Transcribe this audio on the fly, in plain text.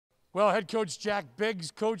Well, head coach Jack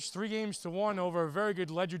Biggs coached 3-1 over a very good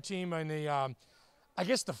Ledyard team in the, I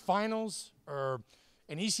guess the finals or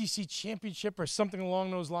an ECC championship or something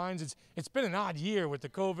along those lines. It's been an odd year with the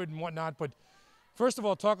COVID and whatnot, but first of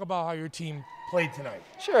all, talk about how your team played tonight.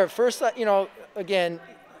 Sure. First, again,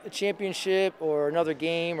 a championship or another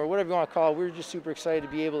game or whatever you want to call it, we were just super excited to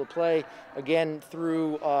be able to play again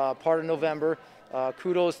through part of November.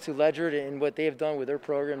 Kudos to Ledyard and what they have done with their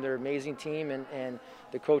program. They're an amazing team, and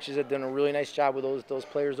the coaches have done a really nice job with those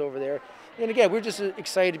players over there. And again, we're just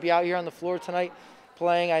excited to be out here on the floor tonight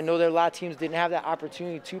playing. I know that a lot of teams didn't have that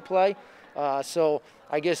opportunity to play. So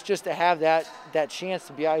I guess just to have that chance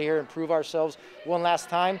to be out here and prove ourselves one last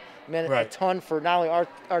time meant a ton for not only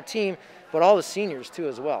our team, but all the seniors too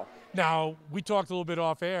as well. Now, we talked a little bit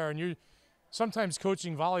off air, and sometimes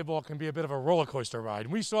coaching volleyball can be a bit of a roller coaster ride.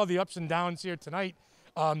 And we saw the ups and downs here tonight.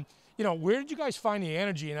 Where did you guys find the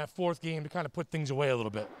energy in that fourth game to kind of put things away a little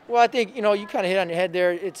bit? Well, I think, you kind of hit on your head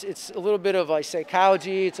there. It's a little bit of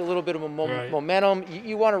psychology. It's a little bit of momentum.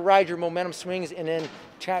 You want to ride your momentum swings and then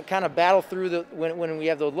kind of battle through when we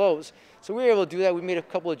have the lows. So we were able to do that. We made a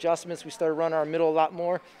couple adjustments. We started running our middle a lot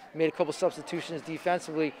more. Made a couple substitutions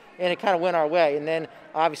defensively, and it kind of went our way. And then,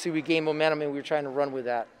 obviously, we gained momentum, and we were trying to run with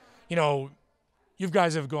that. You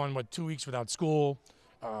guys have gone, 2 weeks without school.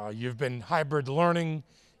 You've been hybrid learning.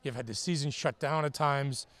 You've had the season shut down at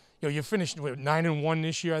times. You finished with 9-1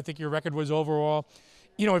 this year, I think your record was overall.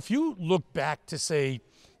 If you look back to say,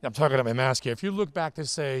 I'm talking about my mask here, if you look back to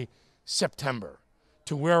say September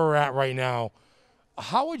to where we're at right now,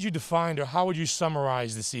 how would you define or how would you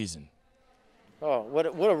summarize the season? Oh, what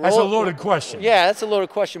a that's a loaded question. Yeah, that's a loaded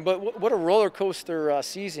question. But what a roller coaster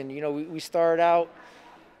season. We started out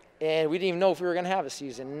and we didn't even know if we were going to have a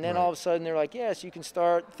season. And then all of a sudden they're like, yes, you can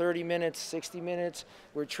start 30 minutes, 60 minutes.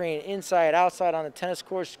 We're training inside, outside on the tennis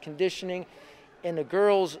courts, conditioning. And the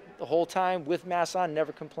girls the whole time with masks on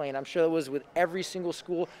never complained. I'm sure it was with every single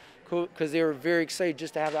school because they were very excited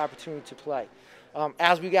just to have the opportunity to play.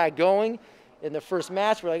 As we got going in the first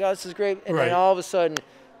match, we're like, oh, this is great. And then all of a sudden,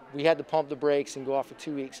 we had to pump the brakes and go off for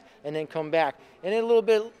 2 weeks and then come back. And then a little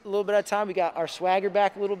bit of time, we got our swagger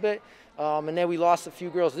back a little bit. And then we lost a few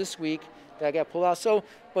girls this week that got pulled out. So,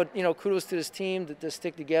 but, kudos to this team to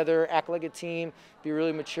stick together, act like a team, be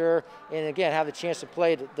really mature, and, again, have the chance to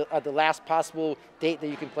play at the last possible date that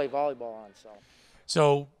you can play volleyball on.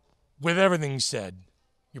 So with everything said,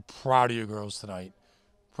 you're proud of your girls tonight,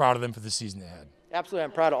 proud of them for the season ahead. Absolutely.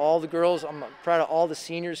 I'm proud of all the girls. I'm proud of all the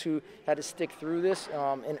seniors who had to stick through this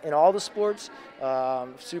in all the sports.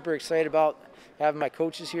 Super excited about having my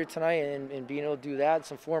coaches here tonight and being able to do that.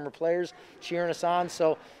 Some former players cheering us on.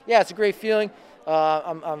 So, yeah, it's a great feeling.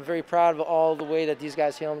 I'm very proud of all the way that these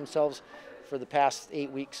guys handled themselves for the past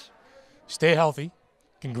 8 weeks. Stay healthy.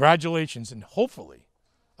 Congratulations, and hopefully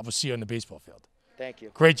I will see you on the baseball field. Thank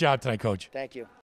you. Great job tonight, Coach. Thank you.